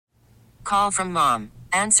Call from mom.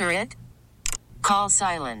 Answer it. Call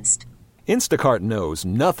silenced. Instacart knows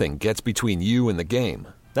nothing gets between you and the game.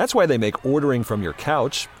 That's why they make ordering from your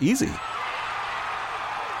couch easy.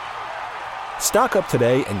 Stock up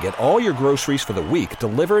today and get all your groceries for the week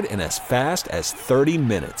delivered in as fast as 30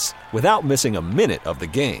 minutes without missing a minute of the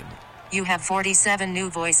game. You have 47 new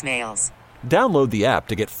voicemails. Download the app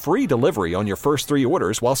to get free delivery on your first 3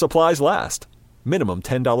 orders while supplies last. Minimum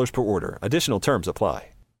 $10 per order. Additional terms apply.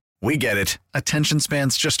 We get it. Attention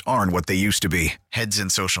spans just aren't what they used to be. Heads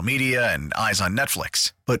in social media and eyes on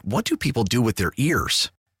Netflix. But what do people do with their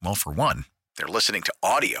ears? Well, for one, they're listening to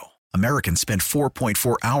audio. Americans spend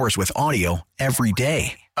 4.4 hours with audio every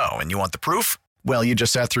day. Oh, and you want the proof? Well, you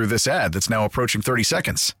just sat through this ad that's now approaching 30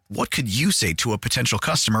 seconds. What could you say to a potential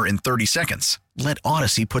customer in 30 seconds? Let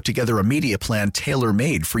Odyssey put together a media plan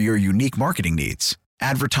tailor-made for your unique marketing needs.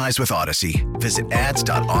 Advertise with Odyssey. Visit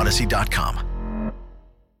ads.odyssey.com.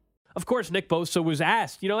 Of course, Nick Bosa was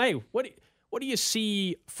asked, hey, what do you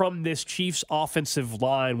see from this Chiefs offensive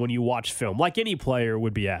line when you watch film? Like any player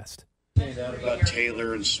would be asked. About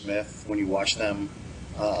Taylor and Smith, when you watch them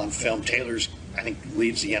on film, Taylor's, I think,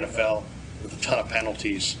 leads the NFL with a ton of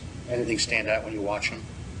penalties. Anything stand out when you watch them?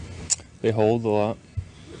 They hold a lot.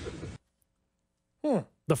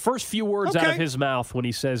 The first few words out of his mouth when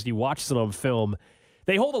he says he watches it on film,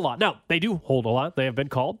 they hold a lot. Now, they do hold a lot. They have been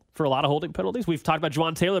called for a lot of holding penalties. We've talked about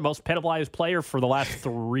Juwan Taylor, most penalized player for the last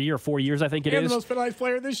 3 or 4 years, I think it is. And the most penalized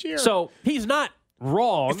player this year. So he's not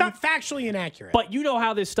wrong. It's not factually inaccurate. But you know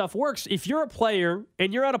how this stuff works. If you're a player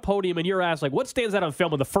and you're at a podium and you're asked, what stands out on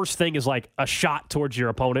film, and the first thing is like a shot towards your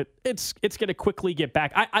opponent, it's going to quickly get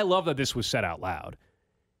back. I love that this was said out loud.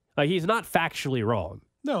 He's not factually wrong.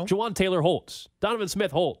 No. Juwan Taylor holds. Donovan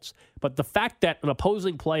Smith holds. But the fact that an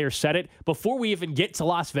opposing player said it before we even get to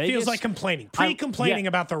Las Vegas. Feels like complaining. Pre-complaining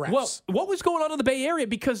about the refs. Well, what was going on in the Bay Area?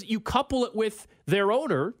 Because you couple it with their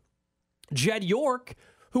owner, Jed York,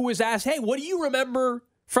 who was asked, hey, what do you remember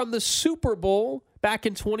from the Super Bowl back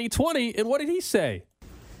in 2020? And what did he say?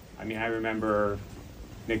 I mean, I remember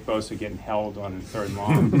Nick Bosa getting held on a third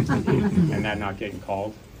long and that not getting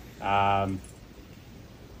called.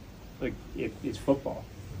 It's football,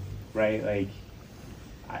 right? Like,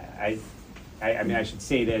 I mean, I should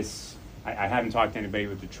say this. I haven't talked to anybody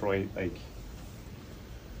with Detroit. Like,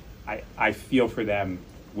 I feel for them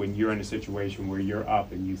when you're in a situation where you're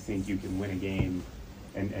up and you think you can win a game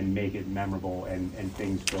and make it memorable and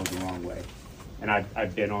things go the wrong way. And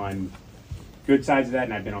I've been on good sides of that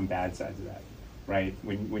and I've been on bad sides of that, right?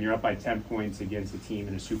 When you're up by 10 points against a team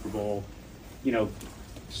in a Super Bowl,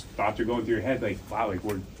 thoughts are going through your head like, wow, like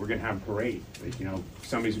we're going to have a parade. Like,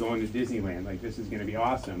 somebody's going to Disneyland. Like, this is going to be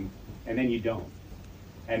awesome. And then you don't.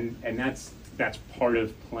 And that's part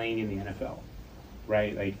of playing in the NFL,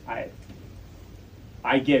 right? Like,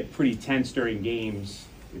 I get pretty tense during games.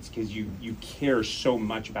 It's because you care so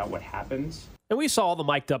much about what happens. And we saw all the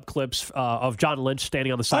mic'd up clips of John Lynch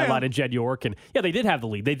standing on the sideline and Jed York. And, they did have the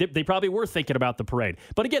lead. They probably were thinking about the parade.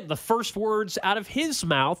 But, again, the first words out of his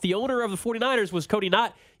mouth, the owner of the 49ers, was Cody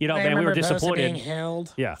Knott. Man, we were disappointed. Being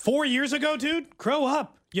held. Yeah. 4 years ago, dude, grow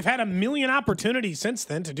up. You've had a million opportunities since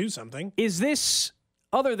then to do something. Is this,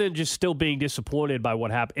 other than just still being disappointed by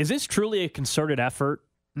what happened, is this truly a concerted effort?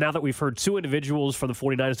 Now that we've heard two individuals from the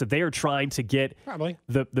 49ers that they are trying to get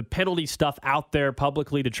the penalty stuff out there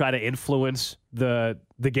publicly to try to influence the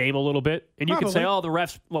game a little bit. And you can say, the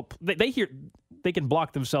refs, well, they can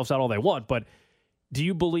block themselves out all they want, but do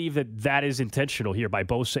you believe that is intentional here by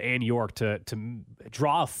Bosa and York to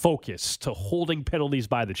draw a focus to holding penalties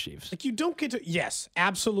by the Chiefs? Like, you don't get to, yes,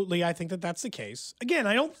 absolutely. I think that's the case. Again,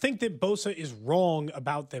 I don't think that Bosa is wrong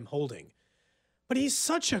about them holding, but he's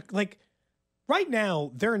such a, right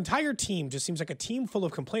now, their entire team just seems like a team full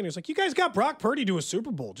of complainers. Like, you guys got Brock Purdy to a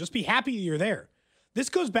Super Bowl. Just be happy you're there. This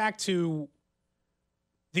goes back to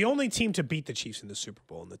the only team to beat the Chiefs in the Super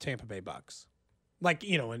Bowl, in the Tampa Bay Bucks.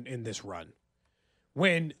 In this run.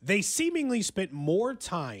 When they seemingly spent more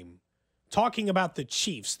time talking about the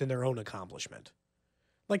Chiefs than their own accomplishment.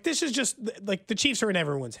 Like, this is just, like, the Chiefs are in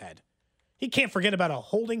everyone's head. He can't forget about a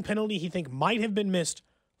holding penalty he think might have been missed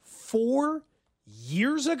 4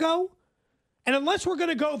 years ago. And unless we're going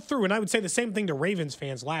to go through, and I would say the same thing to Ravens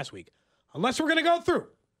fans last week, unless we're going to go through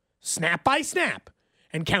snap by snap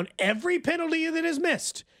and count every penalty that is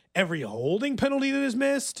missed, every holding penalty that is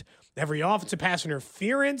missed, every offensive pass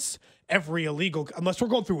interference, every illegal, unless we're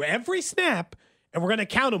going through every snap and we're going to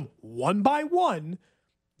count them one by one,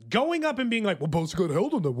 going up and being like, well, Bosa got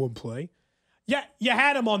held on that one play. Yeah, you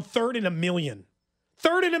had him on 3rd and 1,000,000.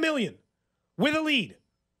 3rd and 1,000,000 with a lead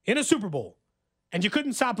in a Super Bowl. And you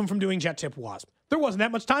couldn't stop him from doing jet tip wasp. There wasn't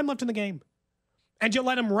that much time left in the game. and you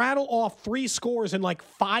let them rattle off 3 scores in like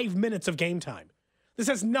 5 minutes of game time. This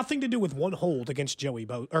has nothing to do with one hold against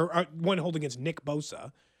one hold against Nick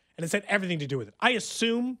Bosa. And it's had everything to do with it. I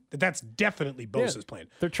assume that that's definitely Bosa's plan.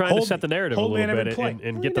 They're trying to set the narrative a little bit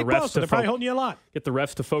and get the refs they're probably holding you a lot. Get the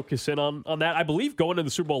refs to focus in on that. I believe going into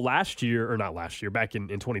the Super Bowl back in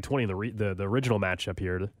 2020, the original matchup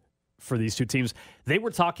here for these two teams, they were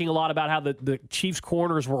talking a lot about how the Chiefs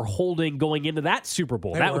corners were holding going into that Super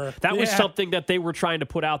Bowl. That was something that they were trying to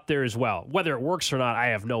put out there as well. Whether it works or not, I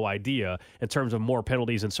have no idea in terms of more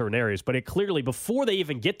penalties in certain areas. But it clearly, before they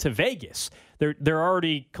even get to Vegas, they're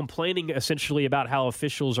already complaining essentially about how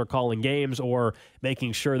officials are calling games or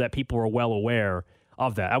making sure that people are well aware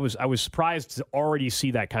of that. I was surprised to already see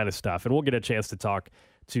that kind of stuff. And we'll get a chance to talk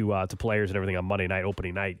to players and everything on Monday night,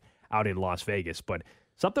 opening night out in Las Vegas. But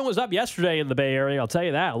something was up yesterday in the Bay Area, I'll tell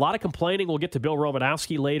you that. A lot of complaining. We'll get to Bill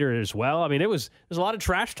Romanowski later as well. I mean, there's a lot of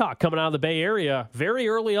trash talk coming out of the Bay Area very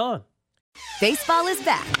early on. Baseball is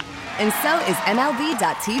back, and so is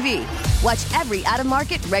MLB.tv. Watch every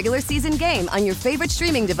out-of-market regular season game on your favorite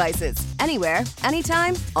streaming devices, anywhere,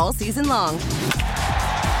 anytime, all season long.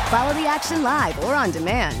 Follow the action live or on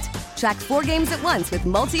demand. Track 4 games at once with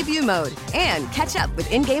multi-view mode and catch up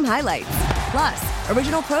with in-game highlights. Plus,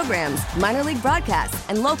 original programs, minor league broadcasts,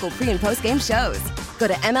 and local pre- and post-game shows. Go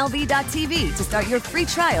to MLB.tv to start your free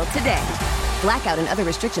trial today. Blackout and other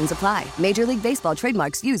restrictions apply. Major League Baseball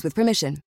trademarks used with permission.